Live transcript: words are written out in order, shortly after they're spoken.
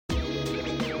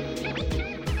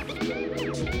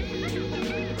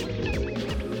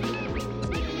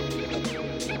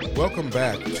Welcome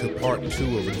back to part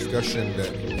 2 of a discussion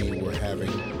that we were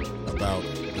having about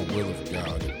the will of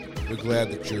God. We're glad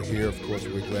that you're here. Of course,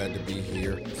 we're glad to be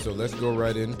here. So let's go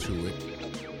right into it.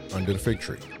 Under the fig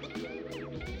tree.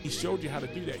 He showed you how to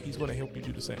do that. He's going to help you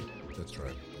do the same. That's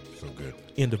right. So good.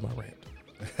 End of my rant.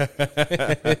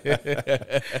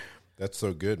 That's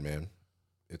so good, man.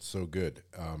 It's so good.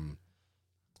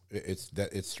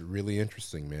 It's really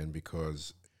interesting, man,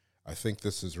 because I think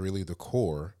this is really the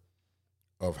core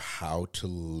of how to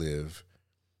live.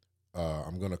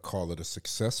 I'm going to call it a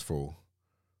successful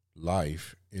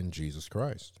life in Jesus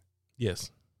Christ.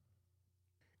 Yes.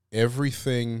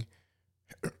 Everything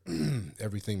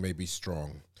may be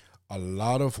strong. A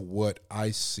lot of what I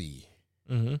see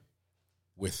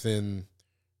within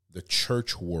the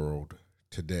church world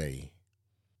today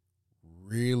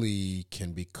really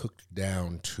can be cooked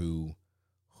down to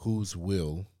whose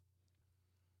will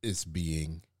is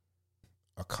being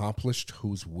accomplished,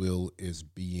 whose will is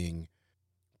being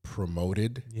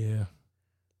promoted,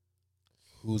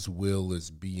 whose will is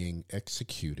being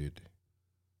executed.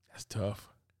 That's tough.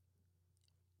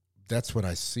 That's what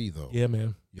I see, though. Yeah,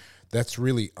 man. That's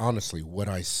really, honestly, what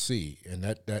I see. And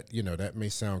that may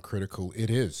sound critical.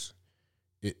 It is.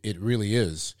 It really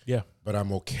is. Yeah. But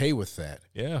I'm okay with that.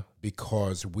 Yeah.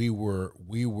 Because we were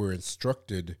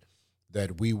instructed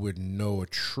that we would know a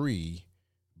tree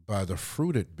by the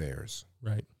fruit it bears.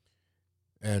 Right.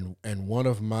 And one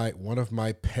of my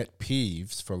pet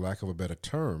peeves, for lack of a better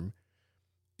term,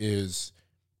 is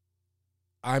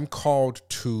I'm called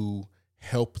to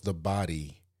help the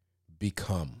body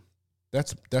become.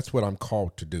 That's what I'm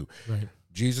called to do. Right.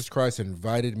 Jesus Christ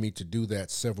invited me to do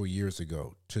that several years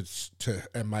ago.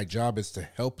 And my job is to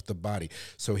help the body.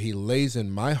 So he lays in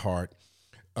my heart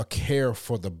a care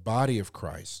for the body of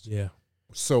Christ. Yeah.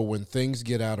 So when things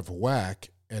get out of whack,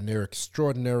 and they're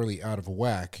extraordinarily out of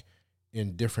whack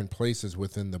in different places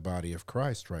within the body of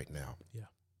Christ right now,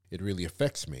 it really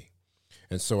affects me.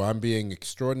 And so I'm being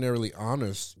extraordinarily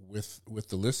honest with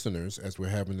the listeners as we're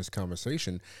having this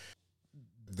conversation.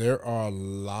 There are a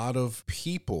lot of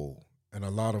people and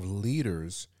a lot of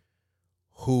leaders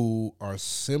who are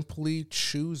simply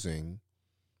choosing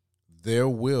their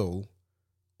will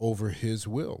over his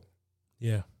will.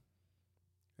 Yeah.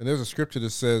 And there's a scripture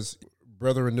that says,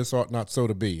 brethren, this ought not so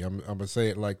to be. I'm going to say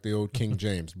it like the old King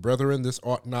James. Brethren, this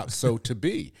ought not so to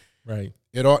be. Right.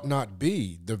 It ought not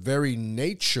be. The very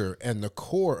nature and the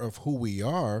core of who we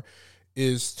are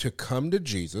is to come to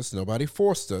Jesus. Nobody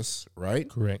forced us, right?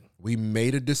 Correct. We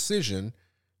made a decision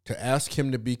to ask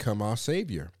him to become our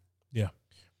Savior. Yeah.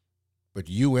 But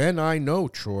you and I know,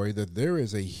 Troy, that there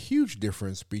is a huge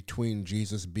difference between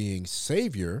Jesus being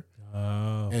Savior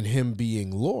and him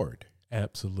being Lord.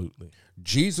 Absolutely.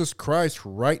 Jesus Christ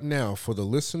right now, for the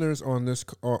listeners on this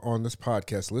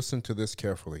podcast, listen to this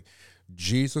carefully.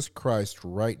 Jesus Christ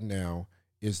right now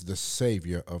is the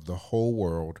Savior of the whole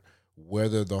world,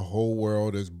 whether the whole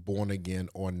world is born again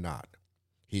or not.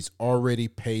 He's already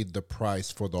paid the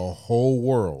price for the whole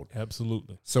world.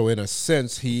 Absolutely. So in a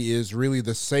sense, he is really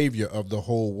the Savior of the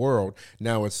whole world.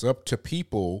 Now it's up to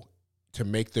people to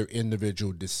make their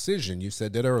individual decision. You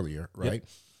said that earlier, right? Yep.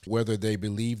 Whether they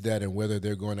believe that and whether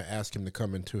they're going to ask him to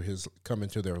come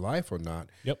into their life or not.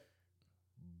 Yep.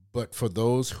 But for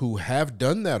those who have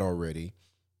done that already,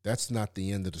 that's not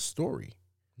the end of the story.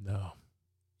 No.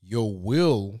 Your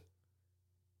will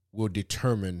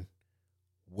determine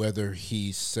whether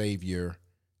he's Savior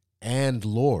and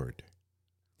Lord.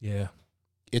 Yeah.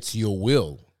 It's your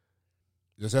will.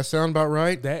 Does that sound about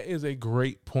right? That is a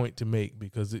great point to make,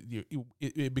 because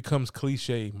it becomes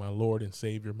cliche, my Lord and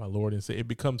Savior, my Lord and Savior. It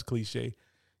becomes cliche.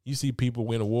 You see people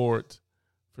win awards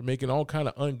for making all kind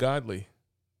of ungodly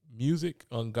music,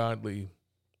 ungodly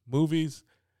movies,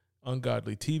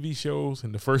 ungodly TV shows,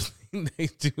 and the first thing they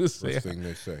do is say,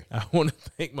 I want to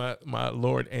thank my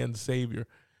Lord and Savior.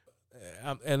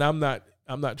 And I'm not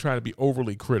trying to be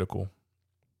overly critical.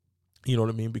 You know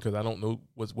what I mean? Because I don't know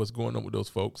what's going on with those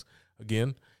folks.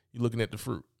 Again, you're looking at the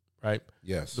fruit, right?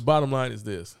 Yes. The bottom line is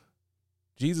this.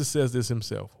 Jesus says this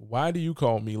himself. Why do you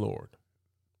call me Lord?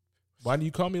 Why do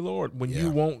you call me Lord when you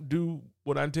won't do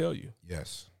what I tell you?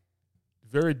 Yes.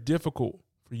 Very difficult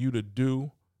for you to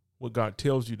do what God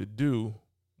tells you to do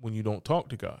when you don't talk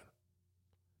to God.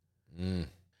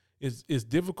 It's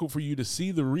difficult for you to see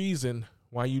the reason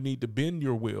why you need to bend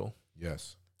your will.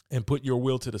 Yes. And put your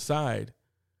will to the side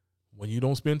when you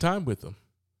don't spend time with them.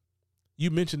 You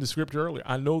mentioned the scripture earlier.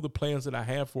 I know the plans that I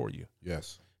have for you.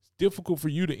 Yes. It's difficult for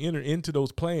you to enter into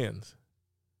those plans,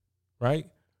 right?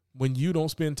 When you don't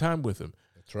spend time with them.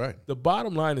 That's right. The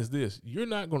bottom line is this. You're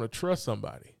not going to trust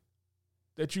somebody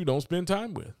that you don't spend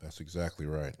time with. That's exactly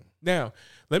right. Now,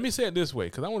 let me say it this way,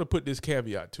 because I want to put this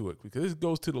caveat to it, because this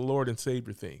goes to the Lord and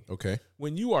Savior thing. Okay.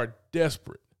 When you are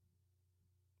desperate,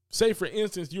 say, for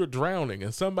instance, you're drowning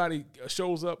and somebody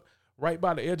shows up right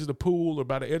by the edge of the pool or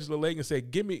by the edge of the lake and say,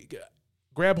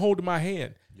 grab hold of my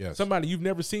hand. Yes. Somebody you've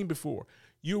never seen before.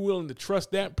 You're willing to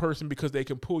trust that person because they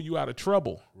can pull you out of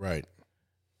trouble. Right.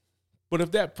 But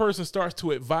if that person starts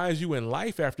to advise you in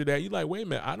life after that, you're like, wait a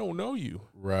minute, I don't know you.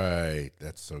 Right.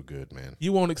 That's so good, man.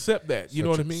 You won't accept that. You know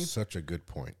what I mean? Such a good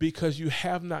point. Because you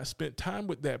have not spent time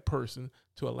with that person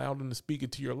to allow them to speak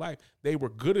into your life. They were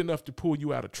good enough to pull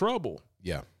you out of trouble.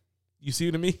 Yeah. You see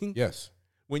what I mean? Yes.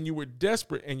 When you were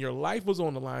desperate and your life was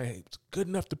on the line, it was good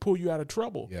enough to pull you out of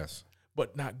trouble. Yes.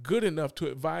 But not good enough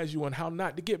to advise you on how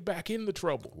not to get back into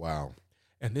trouble. Wow.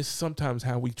 And this is sometimes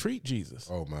how we treat Jesus.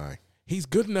 Oh, my. He's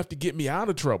good enough to get me out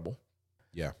of trouble.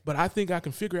 Yeah. But I think I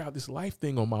can figure out this life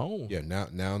thing on my own. Yeah.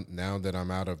 Now that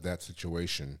I'm out of that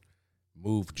situation,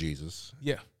 move, Jesus.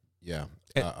 Yeah. Yeah.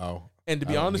 And to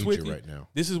be honest with you, right now.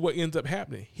 this is what ends up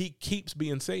happening. He keeps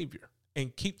being Savior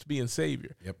and keeps being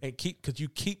Savior. Yep. And because you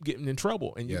keep getting in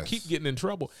trouble and you Yes. keep getting in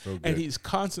trouble. So good. And he's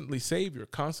constantly Savior,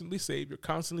 constantly Savior,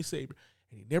 constantly Savior.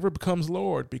 And he never becomes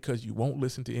Lord because you won't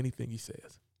listen to anything he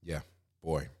says. Yeah.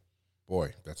 Boy,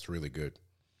 that's really good.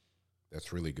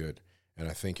 That's really good. And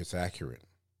I think it's accurate.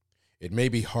 It may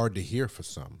be hard to hear for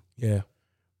some. Yeah.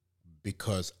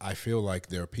 Because I feel like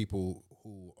there are people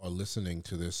who are listening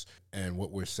to this and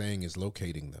what we're saying is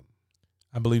locating them.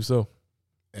 I believe so.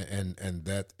 And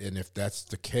if that's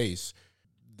the case,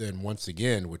 then once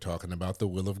again we're talking about the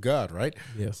will of God, right?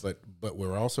 Yes. But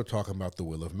we're also talking about the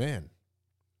will of man.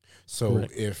 So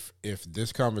Correct. if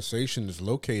this conversation is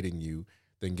locating you,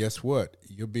 then guess what?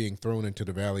 You're being thrown into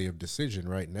the valley of decision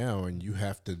right now, and you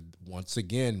have to once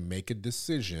again make a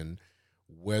decision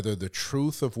whether the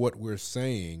truth of what we're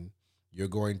saying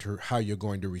how you're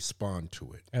going to respond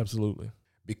to it. Absolutely.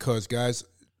 Because guys,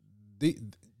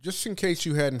 just in case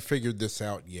you hadn't figured this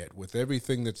out yet, with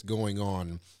everything that's going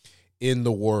on in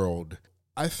the world,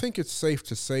 I think it's safe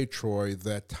to say, Troy,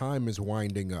 that time is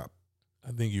winding up.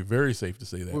 I think you're very safe to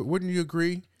say that. Wouldn't you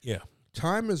agree? Yeah.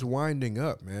 Time is winding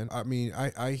up, man. I mean,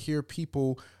 I hear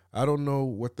people, I don't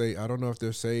know if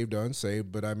they're saved or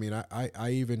unsaved, but I mean, I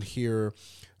even hear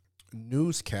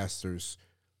newscasters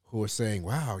who are saying,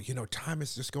 wow, time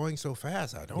is just going so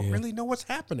fast. I don't really know what's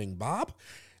happening, Bob.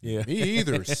 Yeah. Me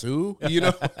either, Sue,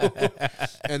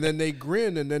 and then they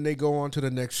grin and then they go on to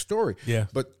the next story. Yeah.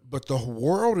 But the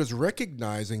world is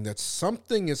recognizing that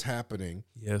something is happening.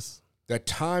 Yes. That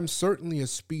time certainly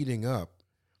is speeding up.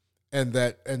 And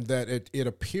that it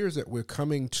appears that we're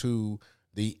coming to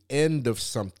the end of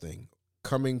something,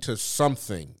 coming to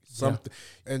something. Yeah.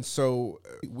 And so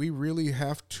we really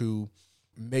have to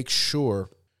make sure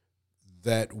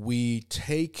that we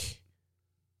take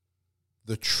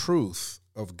the truth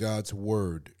of God's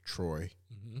word, Troy,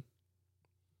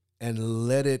 and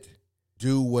let it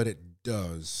do what it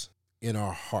does in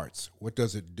our hearts. What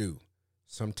does it do?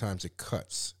 Sometimes it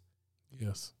cuts.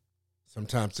 Yes.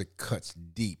 Sometimes it cuts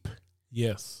deep.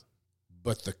 Yes.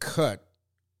 But the cut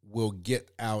will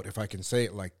get out, if I can say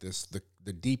it like this,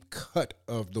 the deep cut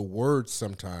of the word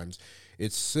sometimes,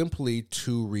 it's simply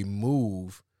to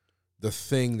remove the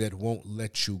thing that won't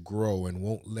let you grow and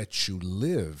won't let you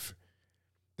live,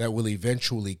 that will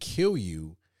eventually kill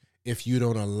you if you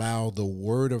don't allow the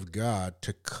word of God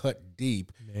to cut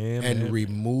deep and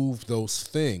remove those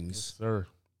things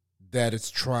that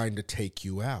it's trying to take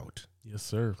you out. Yes,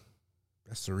 sir.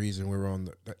 That's the reason we're on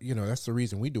that's the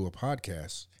reason we do a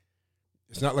podcast.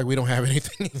 It's not like we don't have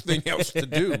anything else to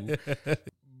do,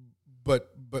 but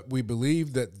we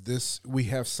believe that we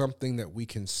have something that we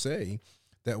can say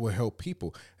that will help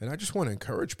people. And I just want to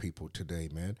encourage people today,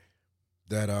 man,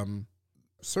 that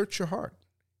search your heart.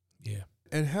 Yeah.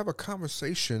 And have a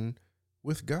conversation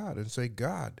with God and say,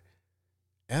 God,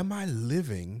 am I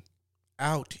living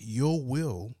out your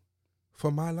will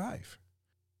for my life?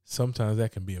 Sometimes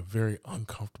that can be a very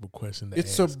uncomfortable question to ask.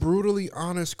 It's a brutally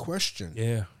honest question.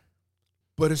 Yeah.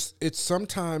 But it's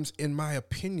sometimes, in my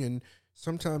opinion,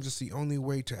 sometimes it's the only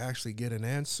way to actually get an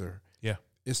answer. Yeah.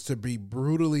 Is to be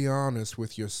brutally honest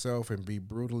with yourself and be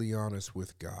brutally honest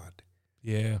with God.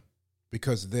 Yeah.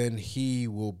 Because then he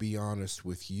will be honest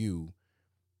with you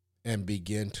and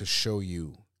begin to show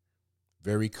you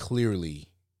very clearly,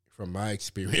 from my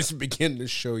experience, begin to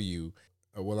show you,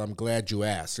 well, I'm glad you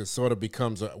asked. It sort of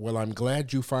becomes, well, I'm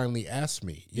glad you finally asked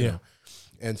me. You know?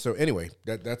 And so anyway,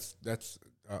 that's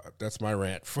my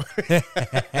rant.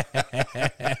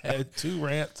 Two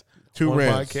rants. One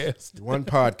podcast. One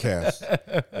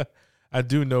podcast. I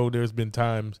do know there's been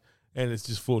times and it's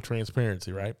just full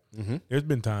transparency, right? Mm-hmm. There's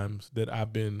been times that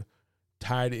I've been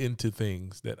tied into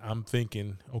things that I'm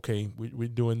thinking, okay, we're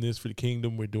doing this for the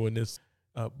kingdom, we're doing this,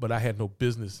 but I had no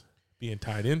business being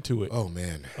tied into it. Oh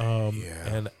man.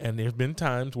 And there's been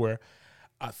times where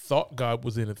I thought God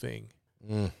was in a thing,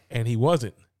 Mm. and He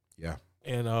wasn't. Yeah.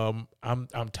 And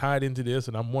I'm tied into this,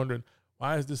 and I'm wondering,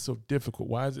 why is this so difficult?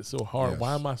 Why is it so hard? Yes.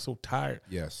 Why am I so tired?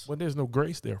 Yes. Well, there's no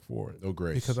grace there for it. No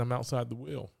grace. Because I'm outside the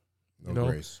will. No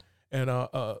grace. And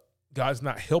God's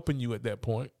not helping you at that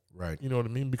point. Right. You know what I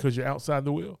mean? Because you're outside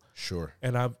the will. Sure.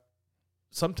 And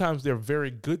sometimes they're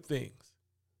very good things.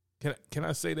 Can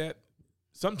I say that?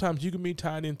 Sometimes you can be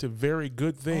tied into very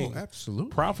good things, Oh,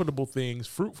 absolutely. profitable things,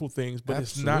 fruitful things, but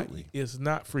Absolutely. it's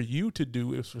not for you to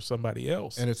do, it's for somebody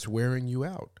else. And it's wearing you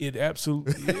out. It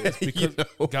absolutely is, because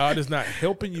God is not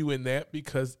helping you in that,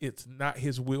 because it's not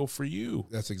His will for you.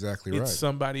 That's exactly It's right.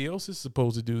 somebody else is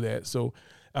supposed to do that. So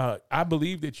I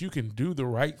believe that you can do the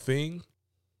right thing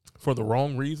for the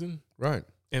wrong reason Right.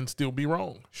 and still be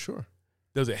wrong. Sure.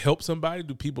 Does it help somebody?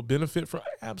 Do people benefit from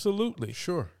it? Absolutely.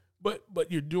 Sure. But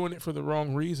you're doing it for the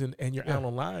wrong reason, and you're out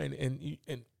of line, and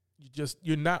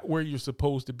you're not where you're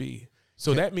supposed to be.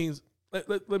 So that means,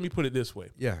 let me put it this way.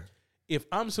 Yeah. If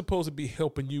I'm supposed to be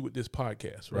helping you with this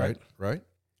podcast, right? Right.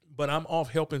 But I'm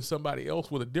off helping somebody else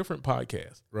with a different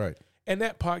podcast, Right. and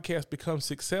that podcast becomes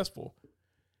successful,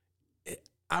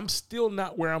 I'm still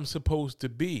not where I'm supposed to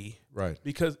be. Right.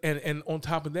 Because and on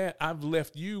top of that, I've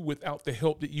left you without the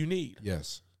help that you need.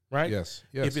 Yes. Right? Yes.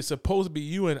 Yes. If it's supposed to be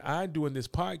you and I doing this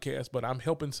podcast, but I'm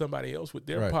helping somebody else with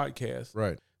their podcast,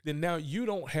 Right. then now you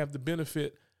don't have the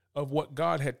benefit of what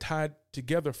God had tied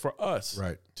together for us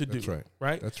Right. to do. That's right.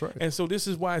 Right? That's right. And so this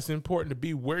is why it's important to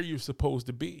be where you're supposed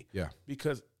to be. Yeah.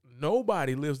 Because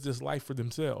nobody lives this life for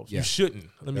themselves. Yeah. You shouldn't.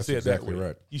 Let me That's say it exactly that way.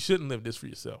 right. You shouldn't live this for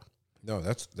yourself. No,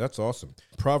 that's awesome.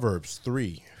 Proverbs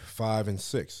 3, 5, and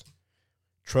 6.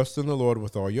 Trust in the Lord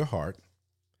with all your heart,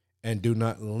 and do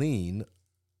not lean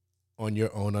on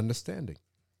your own understanding.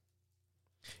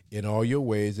 In all your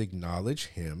ways acknowledge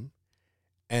Him,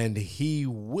 and He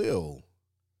will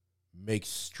make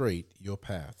straight your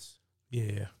paths.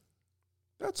 Yeah.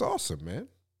 That's awesome, man.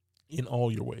 In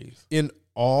all your ways. In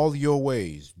all your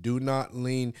ways, do not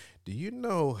lean. Do you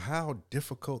know how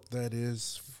difficult that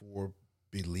is for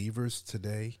believers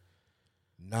today?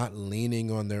 Not leaning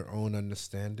on their own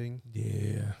understanding.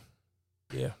 Yeah.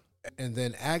 Yeah. And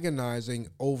then agonizing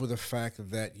over the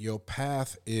fact that your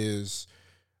path is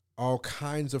all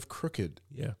kinds of crooked.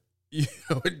 Yeah. You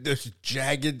know, there's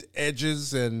jagged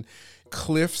edges and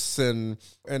cliffs and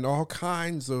all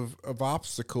kinds of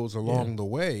obstacles along the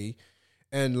way.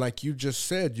 And like you just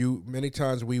said, many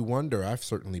times we wonder, I've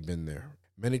certainly been there.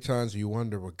 Many times you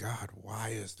wonder, well, God, why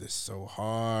is this so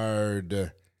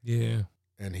hard? Yeah.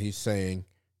 And He's saying,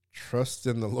 trust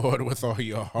in the Lord with all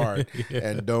your heart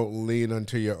and don't lean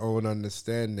unto your own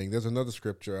understanding. There's another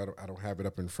scripture, I don't have it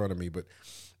up in front of me, but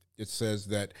it says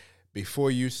that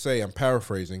before you say, I'm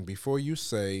paraphrasing, before you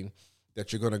say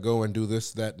that you're going to go and do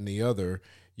this, that, and the other,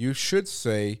 you should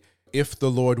say, if the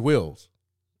Lord wills.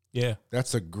 Yeah.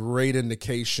 That's a great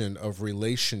indication of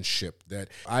relationship, that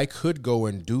I could go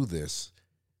and do this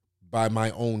by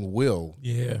my own will.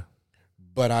 Yeah.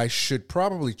 But I should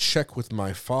probably check with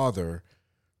my Father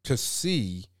to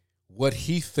see what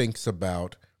He thinks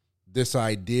about this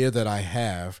idea that I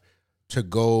have to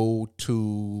go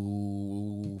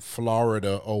to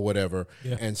Florida or whatever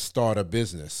and start a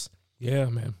business. Yeah,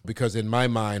 man. Because in my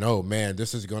mind, oh man,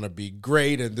 this is going to be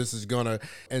great, and this is going to,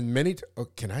 and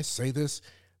can I say this?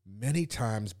 Many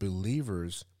times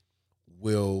believers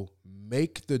will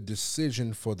make the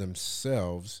decision for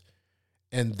themselves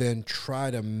and then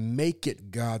try to make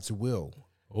it God's will.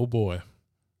 Oh boy.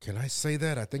 Can I say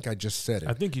that? I think I just said it.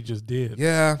 I think you just did.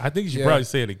 Yeah. I think you should probably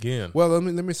say it again. Well, let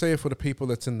me say it for the people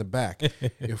that's in the back.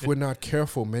 If we're not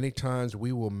careful, many times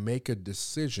we will make a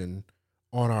decision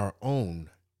on our own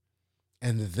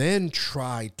and then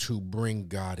try to bring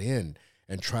God in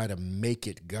and try to make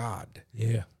it God.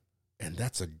 Yeah. And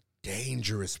that's a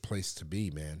dangerous place to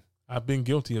be, man. I've been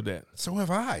guilty of that. So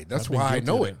have I. That's I've been why I guilty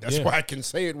know of it. that. That's Yeah. why I can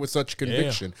say it with such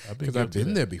conviction, because I've guilty of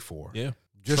been that. there before. Yeah.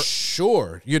 Just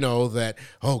sure, that,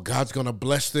 oh, God's going to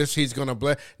bless this. He's going to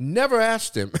bless. Never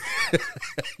asked Him.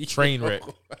 Train wreck.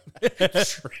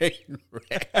 Train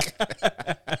wreck.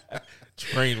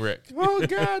 Train wreck. Oh,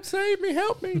 God, save me.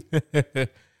 Help me.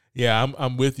 Yeah,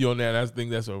 I'm with you on that. I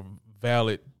think that's a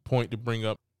valid point to bring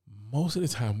up. Most of the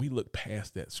time, we look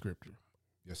past that scripture.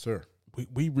 Yes, sir.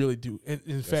 We really do. And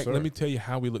in fact, sir. let me tell you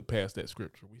how we look past that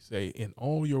scripture. We say, in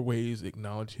all your ways,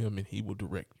 acknowledge Him, and He will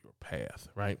direct your path,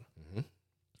 right? Mm-hmm.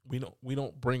 We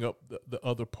don't bring up the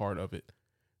other part of it,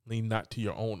 Lean not to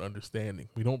your own understanding.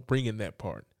 We don't bring in that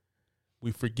part.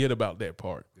 We forget about that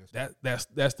part. Yes.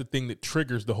 That's the thing that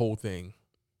triggers the whole thing.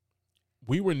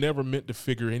 We were never meant to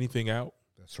figure anything out.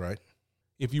 That's right.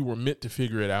 If you were meant to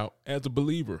figure it out as a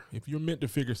believer, if you're meant to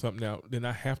figure something out, then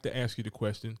I have to ask you the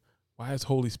question, why is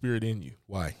Holy Spirit in you?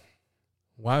 Why?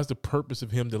 Why is the purpose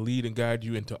of him to lead and guide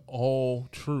you into all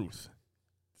truth?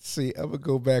 See, I'm going to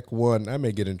go back one. I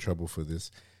may get in trouble for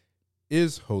this.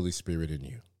 Is Holy Spirit in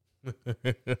you?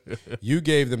 You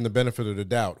gave them the benefit of the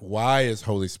doubt. Why is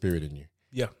Holy Spirit in you?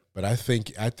 Yeah. But I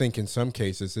think in some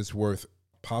cases it's worth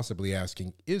possibly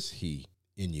asking, is he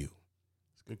in you?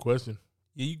 That's a good question.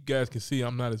 Yeah, you guys can see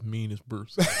I'm not as mean as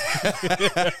Bruce.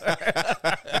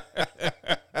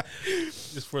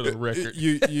 Just for the record.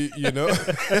 You know.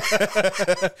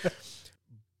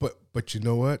 But you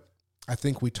know what? I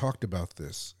think we talked about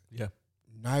this. Yeah.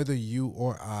 Neither you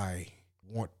or I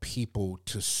want people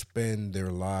to spend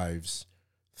their lives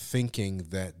thinking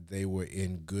that they were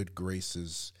in good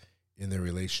graces in their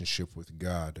relationship with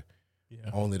God,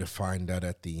 only to find out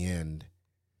at the end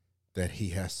that he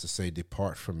has to say,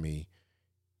 depart from me,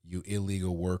 you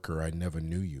illegal worker, I never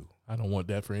knew you. I don't want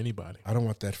that for anybody. I don't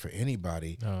want that for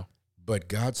anybody. No. But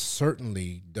God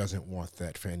certainly doesn't want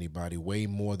that for anybody, way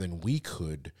more than we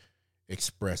could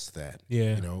express that.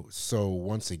 Yeah. You know, so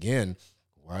once again,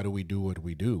 why do we do what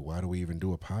we do? Why do we even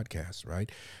do a podcast,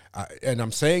 right? And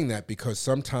I'm saying that because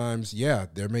sometimes,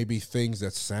 there may be things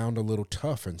that sound a little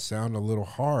tough and sound a little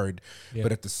hard,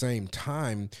 but at the same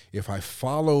time, if I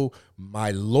follow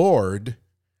my Lord,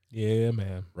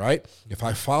 man, right? If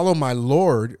I follow my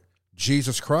Lord,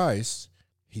 Jesus Christ,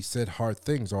 he said hard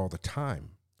things all the time.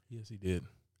 Yes, he did.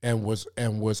 And was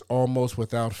almost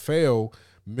without fail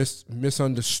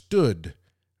misunderstood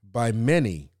by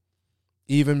many.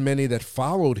 Even many that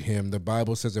followed him, the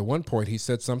Bible says at one point he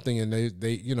said something and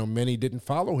they many didn't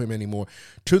follow him anymore,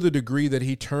 to the degree that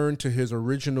he turned to his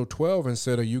original 12 and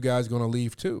said, are you guys going to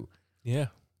leave too? Yeah.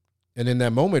 And in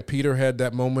that moment, Peter had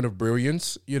that moment of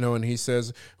brilliance, and he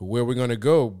says, where are we going to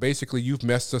go? Basically, you've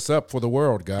messed us up for the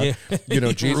world, God. Yeah.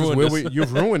 Jesus,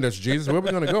 you've ruined us, Jesus. Where are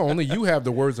we going to go? Only you have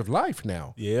the words of life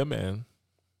now. Yeah, man.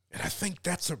 And I think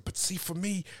but see, for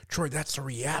me, Troy, that's a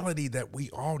reality that we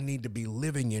all need to be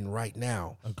living in right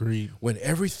now. Agreed. When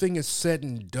everything is said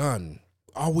and done,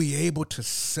 are we able to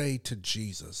say to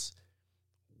Jesus,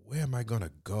 where am I going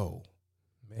to go?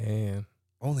 Man.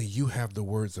 Only you have the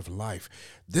words of life.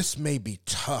 This may be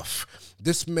tough.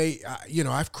 This may,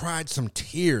 I've cried some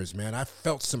tears, man. I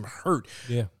felt some hurt.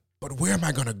 Yeah. But where am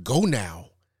I going to go now?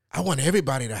 I want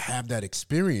everybody to have that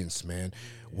experience, man.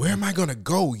 Where am I going to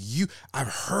go? I've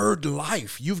heard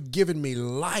life. You've given me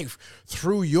life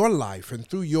through your life and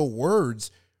through your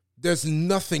words. There's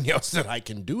nothing else that I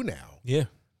can do now. Yeah.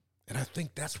 And I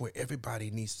think that's where everybody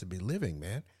needs to be living,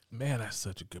 man. Man, that's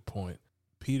such a good point.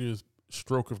 Peter's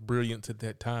stroke of brilliance at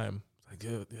that time, like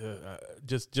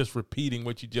just repeating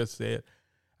what you just said,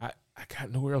 I got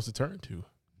nowhere else to turn to.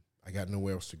 I got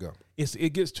nowhere else to go.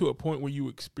 It gets to a point where you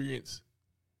experience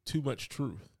too much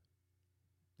truth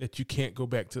that you can't go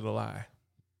back to the lie.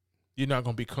 You're not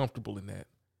going to be comfortable in that.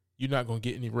 You're not going to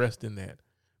get any rest in that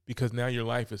because now your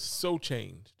life is so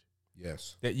changed.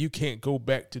 Yes. That you can't go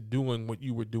back to doing what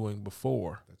you were doing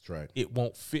before. That's right. It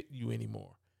won't fit you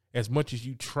anymore. As much as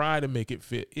you try to make it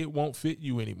fit, it won't fit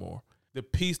you anymore. The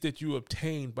peace that you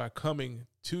obtain by coming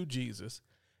to Jesus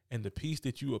and the peace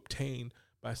that you obtain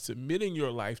by submitting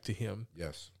your life to him,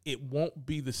 yes, it won't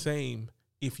be the same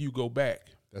if you go back.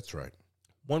 That's right.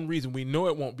 One reason we know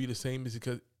it won't be the same is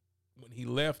because when he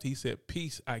left, he said,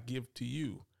 peace I give to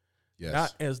you. Yes.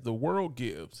 Not as the world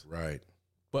gives. Right.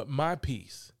 But my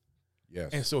peace.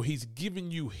 Yes. And so he's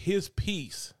given you his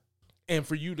peace. And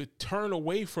for you to turn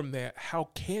away from that, how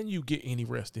can you get any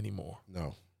rest anymore?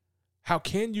 No. How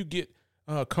can you get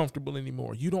comfortable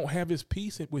anymore? You don't have his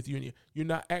peace with you. You're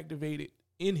not activated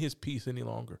in his peace any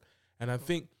longer. And I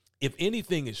think if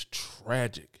anything is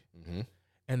tragic,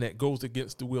 and that goes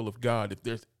against the will of God, if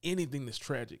there's anything that's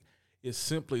tragic, it's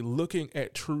simply looking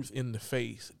at truth in the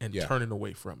face and turning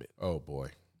away from it. Oh, boy.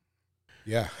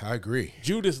 Yeah, I agree.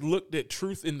 Judas looked at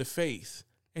truth in the face,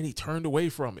 and he turned away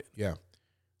from it. Yeah.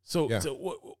 So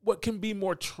what can be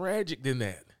more tragic than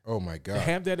that? Oh, my God. To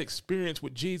have that experience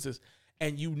with Jesus,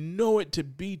 and you know it to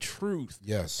be truth.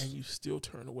 Yes. And you still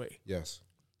turn away. Yes.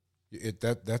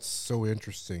 That's so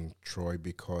interesting, Troy,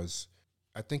 because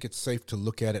I think it's safe to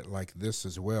look at it like this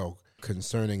as well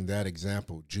concerning that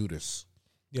example, Judas.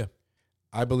 Yeah.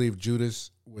 I believe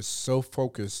Judas was so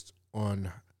focused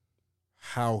on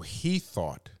how he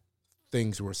thought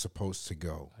things were supposed to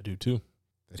go. I do too.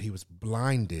 That he was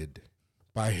blinded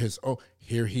by his,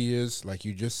 here he is, like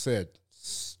you just said,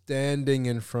 standing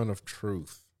in front of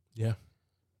truth Yeah.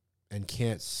 and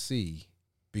can't see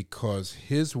because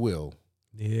his will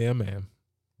Yeah, man.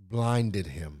 blinded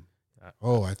him.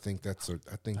 I think that's a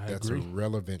agree.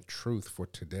 relevant truth for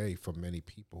today for many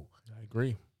people. I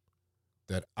agree.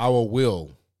 That our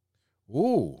will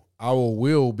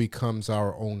becomes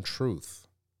our own truth.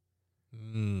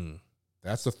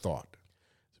 That's a thought.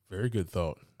 It's a very good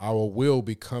thought. Our will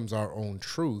becomes our own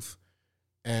truth.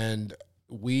 And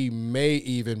we may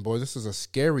even, boy, this is a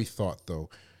scary thought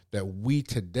though, that we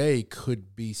today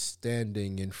could be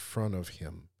standing in front of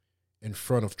him, in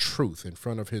front of truth, in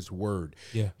front of his word,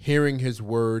 hearing his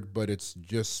word, but it's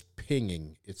just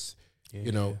pinging. It's,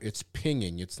 it's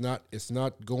pinging. It's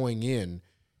not going in.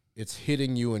 It's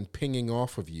hitting you and pinging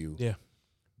off of you. Yeah.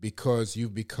 Because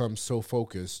you've become so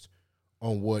focused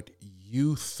on what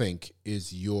you think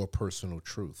is your personal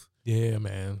truth. Yeah,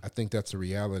 man. I think that's a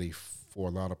reality for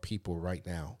a lot of people right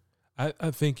now.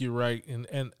 I think you're right.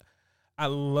 And I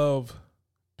love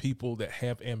people that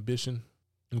have ambition.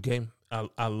 Okay.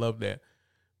 I love that.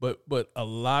 But a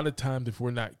lot of times if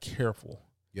we're not careful,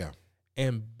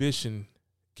 ambition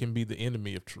can be the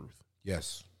enemy of truth.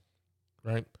 Yes.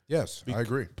 Right? Yes, I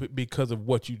agree. Because of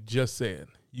what you just said.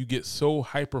 You get so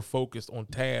hyper-focused on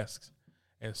tasks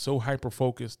and so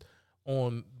hyper-focused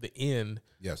on the end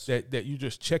that you're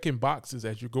just checking boxes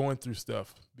as you're going through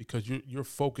stuff because you're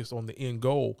focused on the end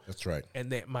goal. That's right.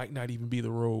 And that might not even be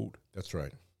the road. That's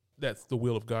right. That's the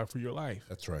will of God for your life.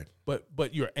 That's right.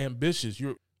 But you're ambitious.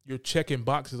 You're checking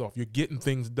boxes off. You're getting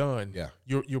things done. Yeah.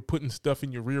 You're putting stuff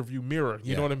in your rearview mirror.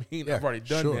 You know what I mean? Yeah. I've already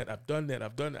done that. I've done that.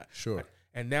 I've done that. Sure.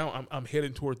 And now I'm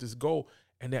heading towards this goal,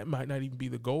 and that might not even be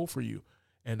the goal for you.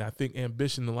 And I think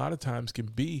ambition a lot of times can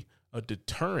be a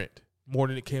deterrent more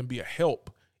than it can be a help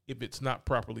if it's not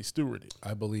properly stewarded.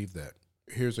 I believe that.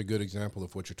 Here's a good example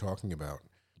of what you're talking about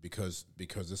because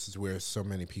this is where so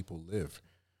many people live.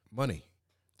 Money,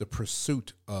 the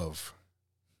pursuit of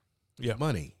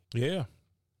money. Yeah.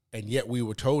 And yet we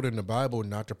were told in the Bible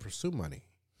not to pursue money.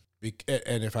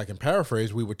 And if I can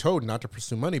paraphrase, we were told not to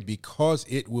pursue money because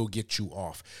it will get you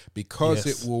off, because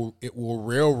it will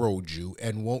railroad you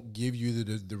and won't give you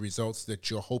the results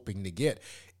that you're hoping to get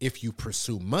if you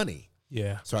pursue money.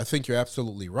 Yeah. So I think you're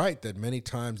absolutely right that many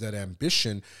times that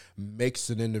ambition makes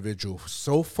an individual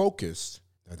so focused.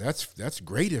 Now that's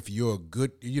great if you're a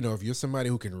good, if you're somebody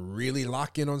who can really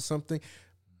lock in on something.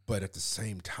 But at the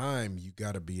same time, you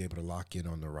got to be able to lock in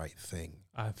on the right thing.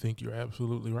 I think you're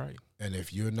absolutely right. And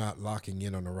if you're not locking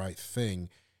in on the right thing,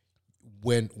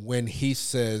 when he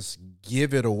says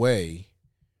give it away,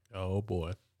 oh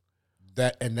boy,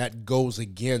 that goes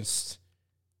against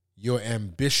your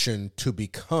ambition to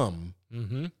become,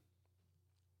 man,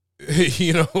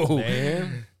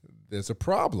 there's a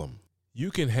problem.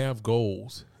 You can have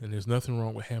goals, and there's nothing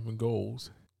wrong with having goals.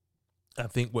 I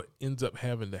think what ends up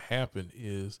having to happen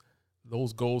is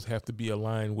those goals have to be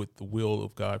aligned with the will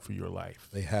of God for your life.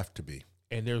 They have to be.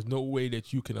 And there's no way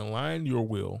that you can align your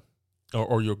will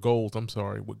or your goals,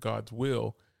 with God's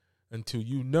will until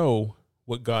you know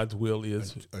what God's will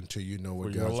is. Until you know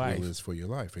what God's will is for your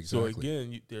life. Exactly. So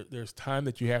again, there's time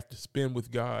that you have to spend with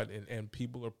God, and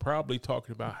people are probably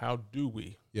talking about how do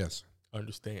we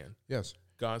understand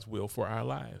God's will for our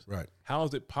lives. Right. How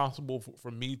is it possible for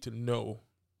me to know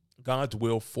God's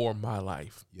will for my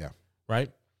life? Yeah. Right?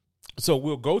 So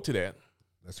we'll go to that.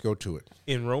 Let's go to it.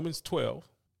 In Romans 12,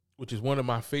 which is one of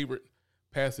my favorite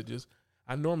passages.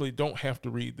 I normally don't have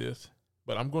to read this,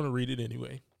 but I'm going to read it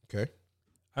anyway. Okay.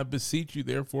 I beseech you,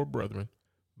 therefore, brethren,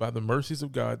 by the mercies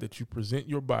of God, that you present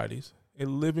your bodies a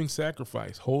living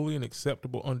sacrifice, holy and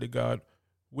acceptable unto God,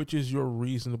 which is your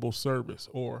reasonable service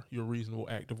or your reasonable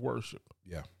act of worship.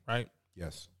 Yeah. Right?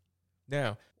 Yes.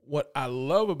 Now, what I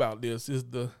love about this is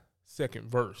the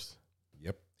second verse.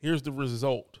 Yep. Here's the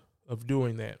result of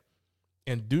doing that.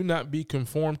 And do not be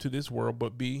conformed to this world,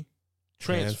 but be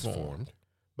transformed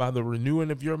by the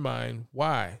renewing of your mind.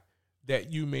 Why?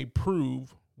 That you may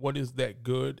prove what is that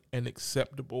good and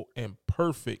acceptable and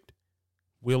perfect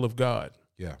will of God.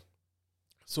 Yeah.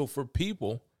 So for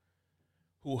people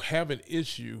who have an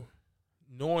issue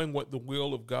knowing what the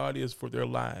will of God is for their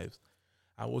lives,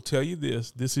 I will tell you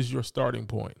this is your starting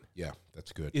point. Yeah,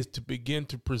 that's good. Is to begin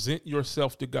to present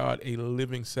yourself to God a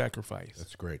living sacrifice.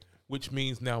 That's great. Which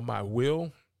means now my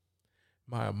will,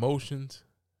 my emotions,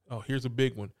 here's a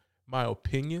big one, my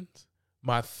opinions,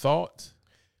 my thoughts,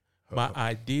 my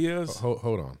ideas. Hold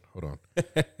on. Hold on.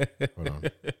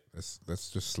 Let's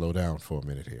just slow down for a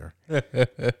minute here.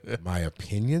 My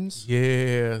opinions?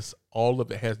 Yes, all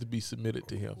of it has to be submitted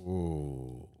to him.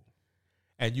 Ooh.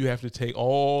 And you have to take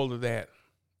all of that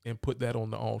and put that on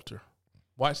the altar.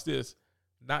 Watch this,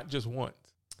 not just once.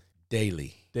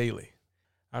 Daily. Daily.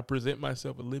 I present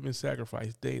myself a living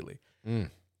sacrifice daily. Mm.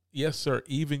 Yes, sir.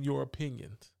 Even your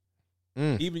opinions.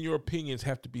 Mm. Even your opinions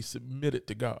have to be submitted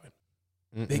to God.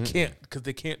 Mm-mm. They can't, because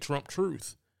they can't trump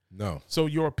truth. No. So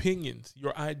your opinions,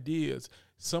 your ideas,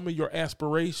 some of your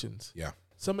aspirations, Yeah.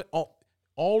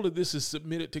 all of this is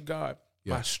submitted to God.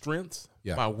 Yeah. My strengths,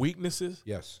 Yeah. my weaknesses,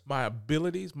 Yes. my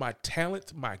abilities, my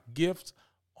talents, my gifts,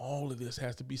 all of this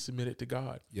has to be submitted to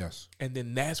God. Yes. And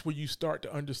then that's where you start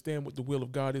to understand what the will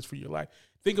of God is for your life.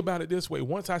 Think about it this way.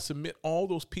 Once I submit all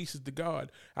those pieces to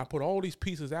God, I put all these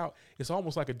pieces out. It's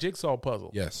almost like a jigsaw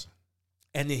puzzle. Yes.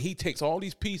 And then he takes all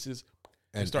these pieces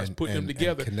and starts putting them and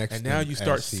together. connects And now them you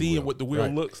start as he seeing will. what the will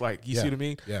Right. looks like. You Yeah. see what I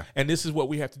mean? Yeah. And this is what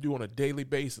we have to do on a daily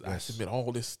basis. I Yes. submit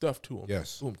all this stuff to him.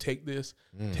 Yes. Boom, take this,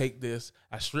 take this.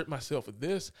 I strip myself of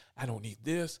this. I don't need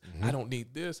this. I don't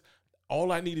need this.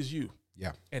 All I need is you.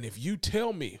 Yeah. And if you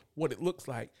tell me what it looks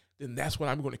like, then that's what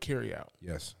I'm going to carry out.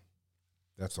 Yes.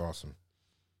 That's awesome.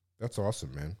 That's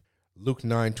awesome, man. Luke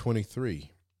 9:23.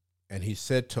 And he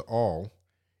said to all,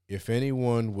 if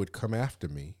anyone would come after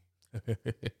me,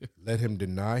 let him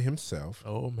deny himself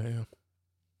Oh, man.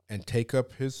 and take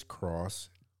up his cross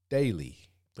daily.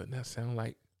 Doesn't that sound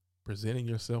like presenting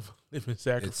yourself a living It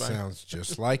sacrifice? sounds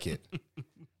just like it.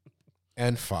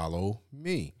 And follow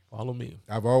me. Follow me.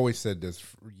 I've always said this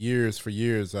for years.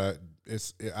 I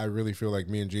really feel like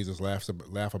me and Jesus laugh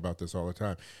about this all the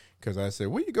time, because I say,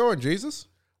 "Where you going, Jesus?"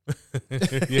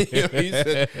 He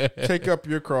said, "Take up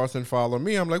your cross and follow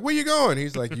me." I'm like, "Where you going?"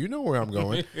 He's like, "You know where I'm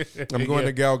going. I'm going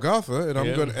to Golgotha, and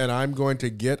I'm going to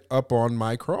get up on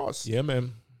my cross." Yeah,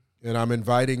 man. And I'm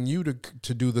inviting you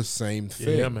to do the same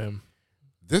thing. Yeah, man.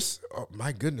 This, oh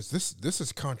my goodness, this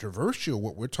is controversial.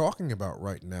 What we're talking about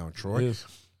right now, Troy. It is.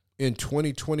 In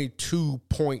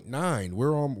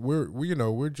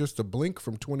 2022.9, we're just a blink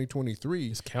from 2023,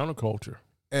 It's counterculture.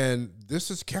 and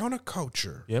this is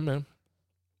counterculture. Yeah, man.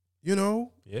 Yeah,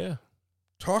 Yeah.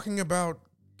 talking about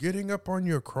getting up on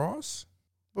your cross,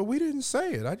 but we didn't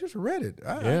say it. I just read it.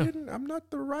 I'm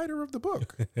not the writer of the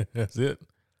book. That's it.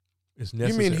 It's You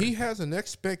necessary. mean he has an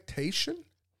expectation?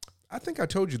 I think I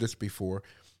told you this before.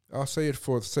 I'll say it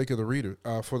for the sake of the reader,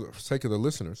 for the sake of the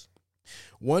listeners.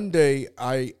 One day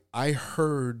I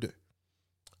heard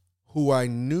who I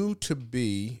knew to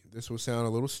be, this will sound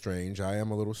a little strange. I am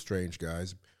a little strange,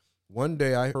 guys. One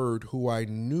day I heard who I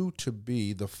knew to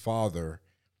be the Father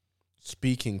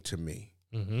speaking to me.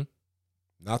 Mm-hmm.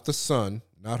 Not the Son,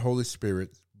 not Holy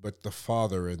Spirit, but the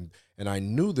Father. And I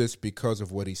knew this because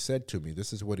of what he said to me.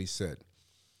 This is what he said.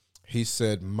 He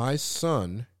said, my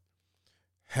son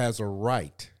has a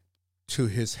right to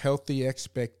his healthy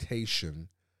expectation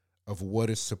of what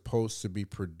is supposed to be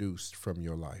produced from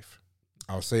your life.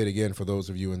 I'll say it again for those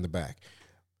of you in the back.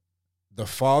 The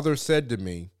Father said to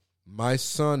me, my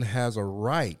son has a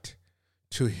right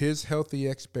to his healthy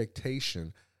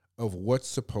expectation of what's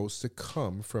supposed to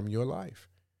come from your life.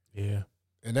 Yeah.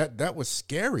 And that was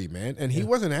scary, man. And he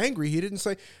wasn't angry. He didn't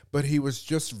say, but he was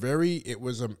just it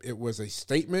was a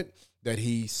statement that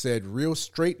he said real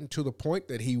straight and to the point,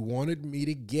 that he wanted me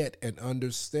to get and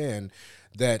understand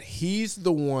that he's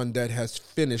the one that has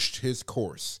finished his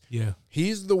course. Yeah.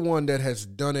 He's the one that has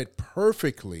done it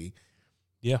perfectly.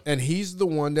 Yeah. And he's the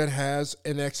one that has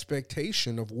an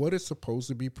expectation of what is supposed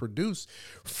to be produced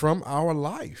from our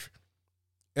life.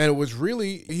 And it was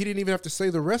really, he didn't even have to say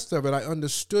the rest of it. I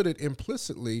understood it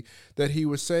implicitly that he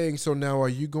was saying, so now are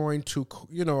you going to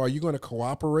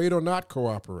cooperate or not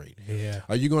cooperate? Yeah.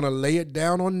 Are you going to lay it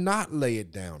down or not lay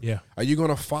it down? Yeah. Are you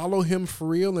going to follow him for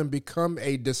real and become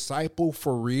a disciple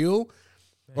for real?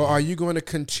 Or are you going to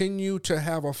continue to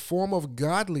have a form of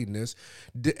godliness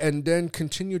and then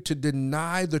continue to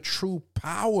deny the true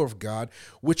power of God,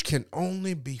 which can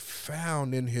only be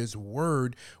found in his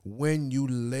word when you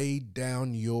lay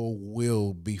down your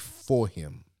will before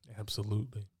him?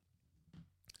 Absolutely.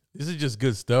 This is just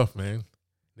good stuff, man.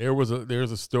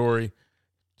 There's a story,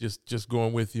 just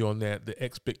going with you on that, the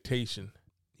expectation.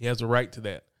 He has a right to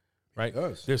that. Right? He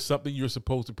does. There's something you're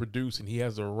supposed to produce, and he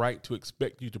has a right to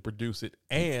expect you to produce it,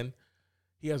 and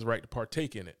he has a right to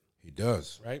partake in it. He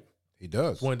does. Right? He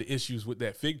does. One of the issues with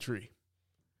that fig tree,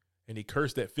 and he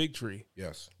cursed that fig tree.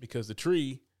 Yes. Because the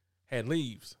tree had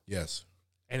leaves. Yes.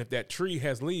 And if that tree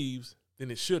has leaves, then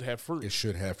it should have fruit. It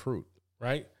should have fruit.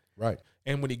 Right? Right.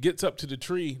 And when he gets up to the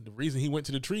tree, the reason he went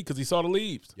to the tree, because he saw the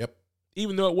leaves. Yep.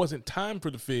 Even though it wasn't time for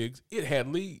the figs, it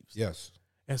had leaves. Yes.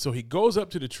 And so he goes up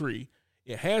to the tree.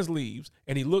 It has leaves,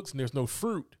 and he looks, and there's no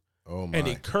fruit. Oh, my. And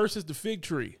he curses the fig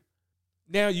tree.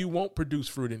 Now you won't produce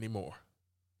fruit anymore.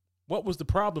 What was the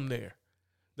problem there?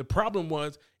 The problem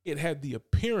was it had the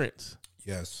appearance.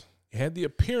 Yes. It had the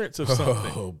appearance of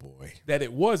something. Oh, boy. That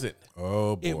it wasn't.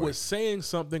 Oh, boy. It was saying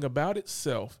something about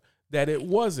itself that it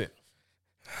wasn't.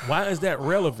 Why is that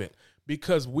relevant?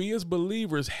 Because we as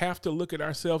believers have to look at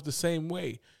ourselves the same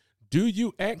way. Do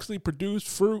you actually produce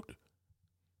fruit,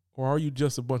 or are you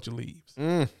just a bunch of leaves?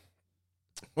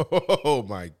 Oh,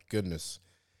 my goodness.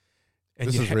 And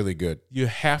this is really good. You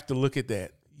have to look at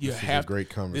that. This is a great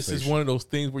conversation. This is one of those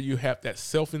things where you have that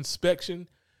self-inspection,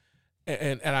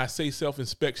 and I say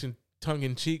self-inspection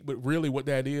tongue-in-cheek, but really what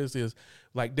that is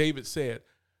like David said,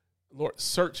 Lord,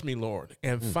 search me, Lord,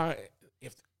 and find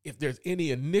if there's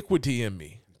any iniquity in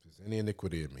me. If there's any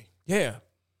iniquity in me. Yeah,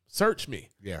 search me.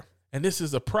 Yeah. And this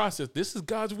is a process. This is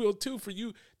God's will too, for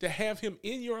you to have him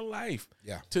in your life.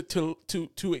 Yeah.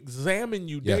 To examine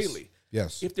you daily.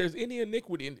 Yes. If there's any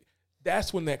iniquity, and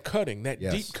that's when that cutting, that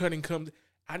Yes. deep cutting comes.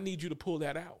 I need you to pull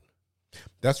that out.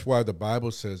 That's why the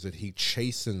Bible says that he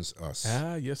chastens us.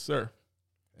 Ah, yes, sir.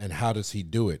 And how does he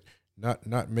do it?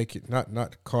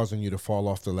 Not causing you to fall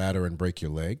off the ladder and break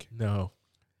your leg. No.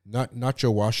 Not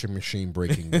your washing machine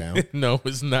breaking down. No,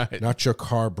 it's not. Not your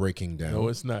car breaking down. No,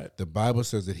 it's not. The Bible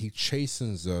says that he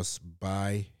chastens us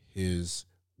by his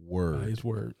word. By his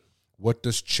word. What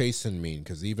does chasten mean?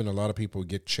 Because even a lot of people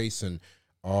get chastened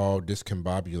all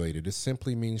discombobulated. It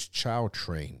simply means child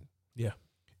train. Yeah.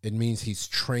 It means he's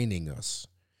training us.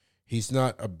 He's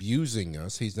not abusing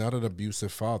us. He's not an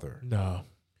abusive father. No.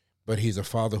 But he's a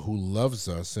father who loves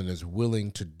us and is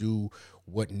willing to do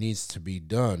what needs to be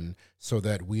done so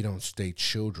that we don't stay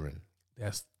children.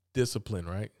 That's discipline,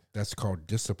 right? That's called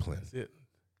discipline. That's it.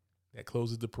 That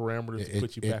closes the parameters to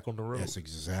put you back on the road. That's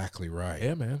exactly right.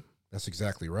 Yeah, man. That's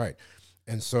exactly right.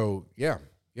 And so, here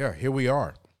we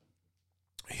are.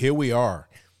 Here we are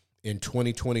in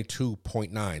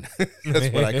 2022.9.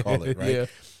 That's what I call it, right? Yeah.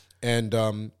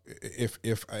 And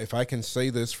if I can say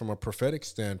this from a prophetic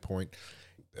standpoint,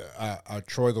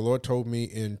 Troy, the Lord told me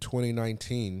in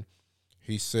 2019,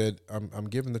 he said, I'm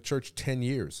giving the church 10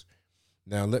 years.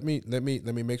 Now, let me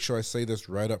make sure I say this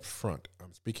right up front.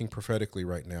 I'm speaking prophetically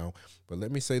right now, but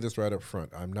let me say this right up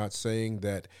front. I'm not saying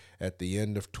that at the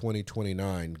end of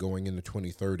 2029, going into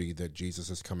 2030, that Jesus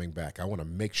is coming back. I want to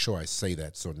make sure I say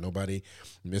that so nobody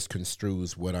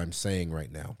misconstrues what I'm saying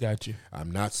right now. Got you.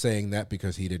 I'm not saying that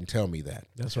because he didn't tell me that.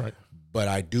 That's right. But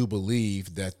I do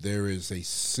believe that there is a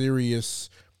serious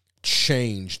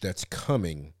change that's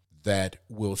coming that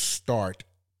will start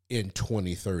in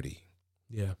 2030.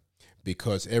 Yeah.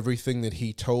 Because everything that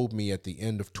he told me at the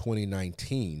end of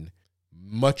 2019,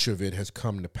 much of it has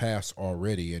come to pass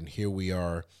already. And here we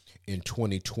are in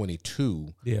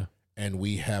 2022. Yeah. And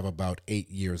we have about 8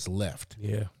 years left.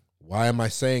 Yeah. Why am I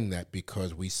saying that?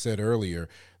 Because we said earlier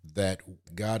that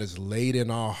God has laid in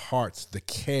our hearts the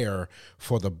care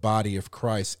for the body of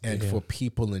Christ and for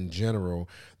people in general,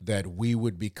 that we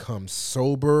would become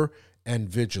sober and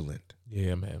vigilant.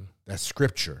 Yeah, man. That's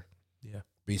scripture. Yeah.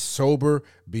 Be sober,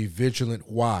 be vigilant.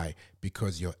 Why?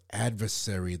 Because your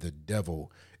adversary, the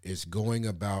devil, is going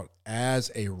about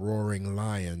as a roaring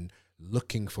lion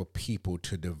looking for people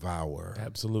to devour.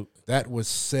 Absolutely. That was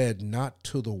said not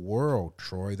to the world,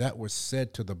 Troy. That was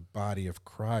said to the body of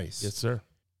Christ. Yes, sir.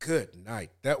 Good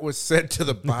night. That was said to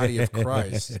the body of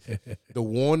Christ. The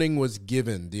warning was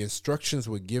given. The instructions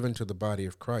were given to the body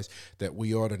of Christ that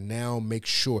we ought to now make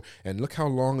sure. And look how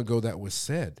long ago that was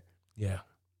said. Yeah.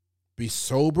 Be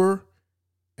sober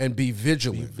and be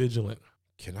vigilant. Be vigilant.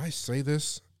 Can I say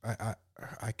this?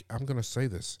 I'm going to say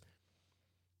this.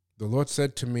 The Lord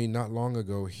said to me not long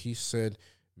ago, he said,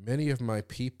 many of my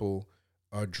people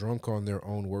are drunk on their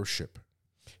own worship.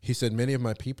 He said, many of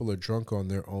my people are drunk on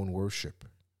their own worship.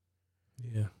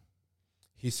 Yeah.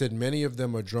 He said, many of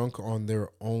them are drunk on their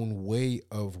own way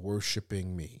of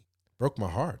worshiping me. Broke my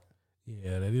heart.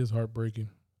 Yeah, that is heartbreaking.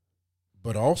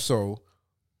 But also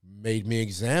made me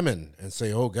examine and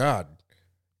say, oh God,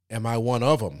 am I one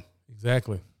of them?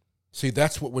 Exactly. See,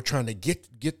 that's what we're trying to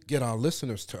get our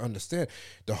listeners to understand.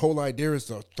 The whole idea is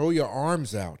to throw your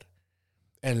arms out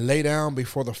and lay down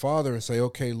before the Father and say,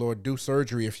 okay, Lord, do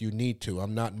surgery if you need to.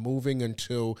 I'm not moving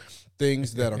until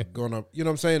things that are going to, you know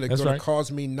what I'm saying, that's going to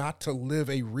cause me not to live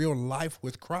a real life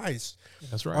with Christ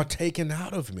are taken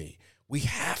out of me. We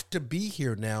have to be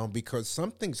here now because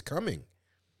something's coming.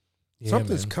 Yeah,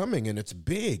 something's coming, and it's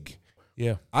big.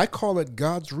 Yeah. I call it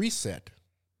God's reset.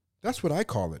 That's what I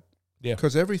call it. Yeah.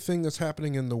 Because everything that's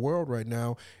happening in the world right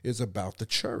now is about the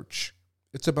church.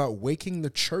 It's about waking the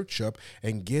church up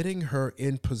and getting her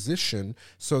in position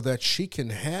so that she can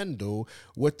handle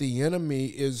what the enemy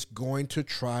is going to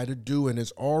try to do and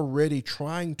is already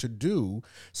trying to do,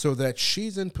 so that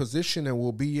she's in position and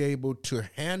will be able to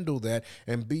handle that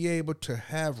and be able to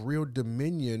have real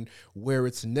dominion where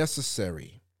it's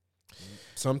necessary.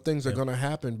 Some things are going to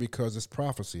happen because it's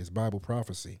prophecy, it's Bible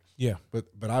prophecy. Yeah.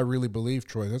 But I really believe,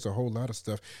 Troy, there's a whole lot of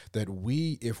stuff that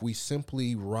if we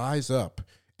simply rise up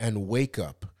and wake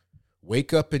up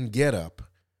and get up,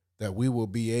 that we will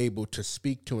be able to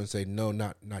speak to and say, no,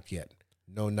 not yet.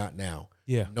 No, not now.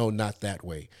 Yeah. No, not that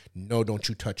way. No, don't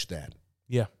you touch that.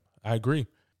 Yeah, I agree.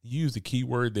 You used the key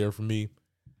word there for me,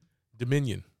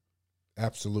 dominion.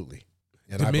 Absolutely.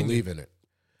 And Dominion. I believe in it.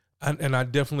 And I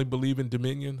definitely believe in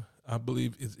dominion. I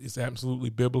believe it's absolutely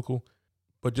biblical.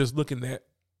 But just looking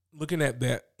at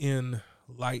that in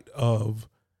light of,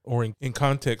 or in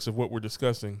context of what we're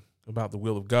discussing about the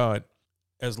will of God,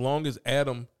 as long as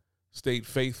Adam stayed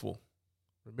faithful,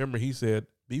 remember he said,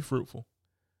 be fruitful,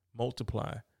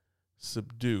 multiply,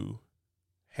 subdue,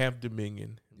 have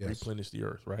dominion, and replenish the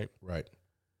earth, right? Right.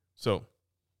 So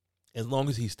as long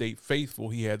as he stayed faithful,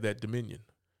 he had that dominion.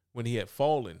 When he had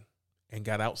fallen and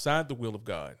got outside the will of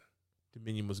God,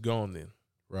 dominion was gone then.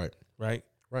 Right. Right?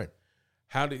 Right.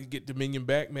 How did he get dominion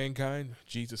back, mankind?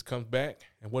 Jesus comes back,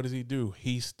 and what does he do?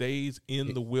 He stays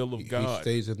in the will of God. He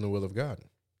stays in the will of God.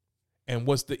 And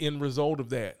what's the end result of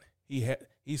that?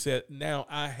 He said, now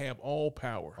I have all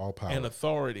power and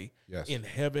authority in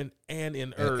heaven and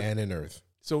in earth. And in earth.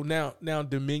 So now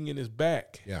dominion is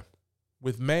back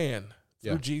with man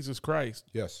through Jesus Christ.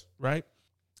 Yes. Right?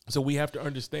 So we have to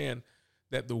understand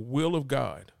that the will of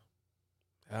God,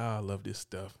 I love this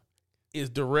stuff, is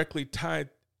directly tied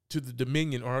to the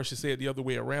dominion, or I should say it the other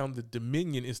way around. The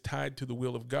dominion is tied to the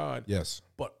will of God. Yes.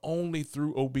 But only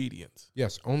through obedience.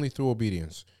 Yes, only through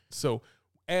obedience. So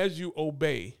as you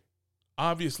obey,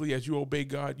 obviously as you obey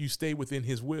God, you stay within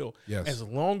his will. Yes. As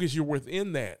long as you're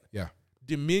within that,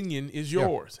 dominion is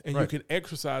yours. And you can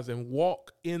exercise and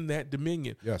walk in that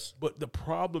dominion. Yes. But the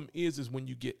problem is when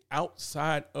you get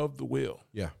outside of the will.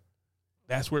 Yeah.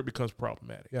 That's where it becomes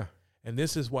problematic. Yeah. And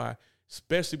this is why,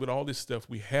 especially with all this stuff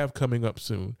we have coming up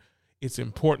soon, it's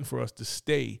important for us to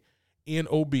stay in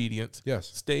obedience. Yes.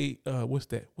 Stay, what's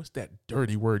that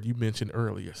dirty word you mentioned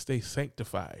earlier? Stay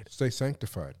sanctified. Stay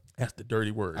sanctified. That's the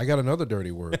dirty word. I got another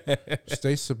dirty word.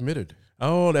 Stay submitted.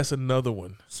 Oh, that's another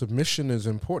one. Submission is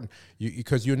important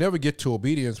because you never get to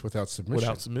obedience without submission.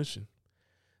 Without submission.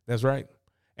 That's right.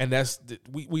 And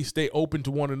we stay open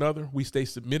to one another. We stay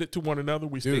submitted to one another.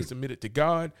 We stay submitted to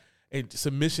God. And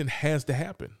submission has to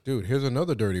happen. Dude, here's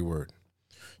another dirty word.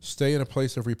 Stay in a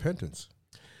place of repentance.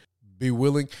 Be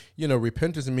willing.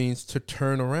 Repentance means to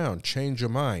turn around, change your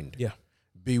mind. Yeah.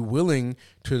 Be willing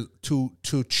to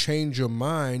change your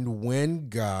mind when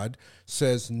God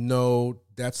says, no,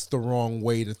 that's the wrong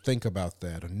way to think about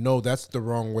that. Or no, that's the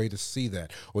wrong way to see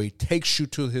that. Or he takes you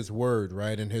to his word,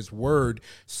 right? And his word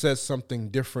says something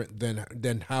different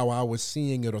than how I was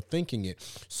seeing it or thinking it.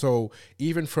 So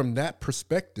even from that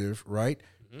perspective, right,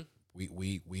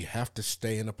 we have to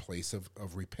stay in a place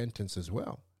of repentance as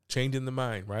well. Changing the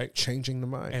mind, right? Changing the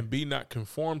mind. And be not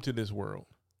conformed to this world,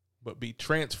 but be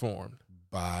transformed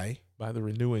by the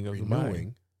renewing of the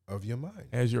mind. Of your mind.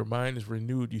 As your mind is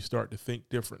renewed, you start to think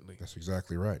differently. That's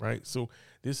exactly right. Right? So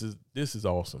this is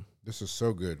awesome. This is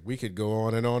so good. We could go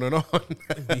on and on and on.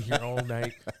 Be here all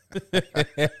night.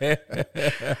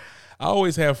 I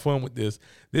always have fun with this.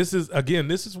 This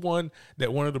is one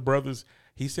that one of the brothers,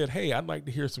 he said, hey, I'd like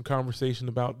to hear some conversation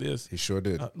about this. He sure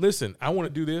did. Listen, I want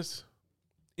to do this.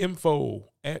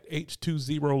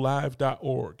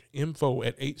 info@h20live.org.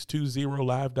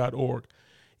 info@h20live.org.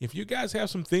 If you guys have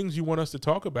some things you want us to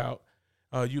talk about,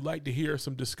 you'd like to hear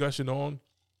some discussion on,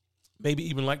 maybe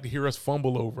even like to hear us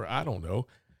fumble over, I don't know.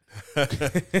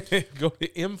 Go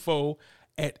to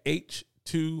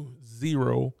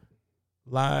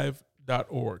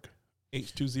info@h20live.org.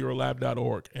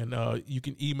 h20live.org. And you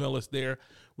can email us there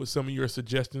with some of your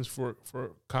suggestions for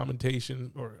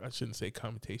commentation, or I shouldn't say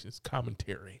commentation, it's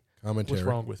commentary. What's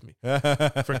wrong with me?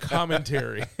 For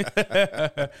commentary.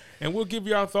 And we'll give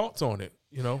you our thoughts on it,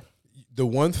 The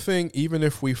one thing, even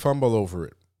if we fumble over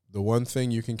it, the one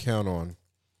thing you can count on,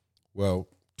 well,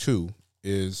 two,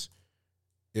 is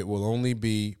it will only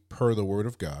be per the word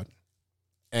of God,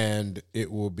 and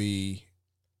it will be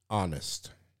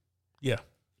honest. Yeah.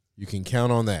 You can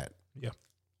count on that. Yeah.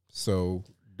 So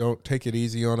don't take it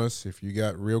easy on us. If you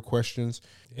got real questions,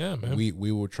 yeah, man, we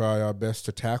will try our best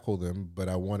to tackle them. But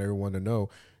I want everyone to know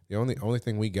the only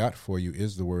thing we got for you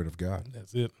is the word of God.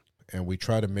 That's it. and we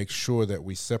try to make sure that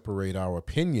we separate our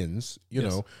opinions, you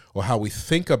Yes. know, or how we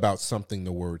think about something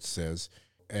the word says,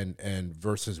 and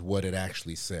versus what it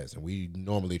actually says. And we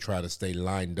normally try to stay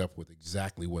lined up with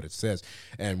exactly what it says.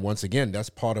 And once again, that's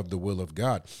part of the will of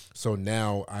God. So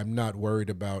now I'm not worried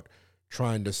about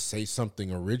trying to say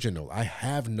something original. I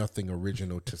have nothing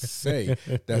original to say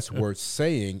that's worth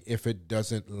saying if it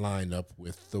doesn't line up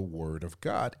with the word of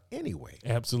God anyway.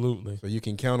 Absolutely. So you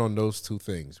can count on those two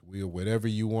things. Whatever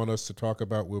you want us to talk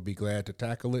about, we'll be glad to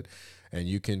tackle it. And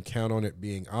you can count on it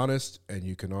being honest, and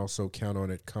you can also count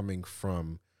on it coming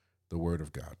from the word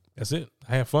of God. That's it.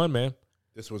 I have fun, man.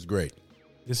 This was great.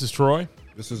 This is Troy.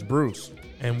 This is Bruce.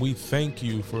 And we thank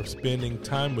you for spending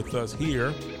time with us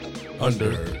here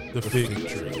under the fig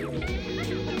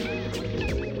tree.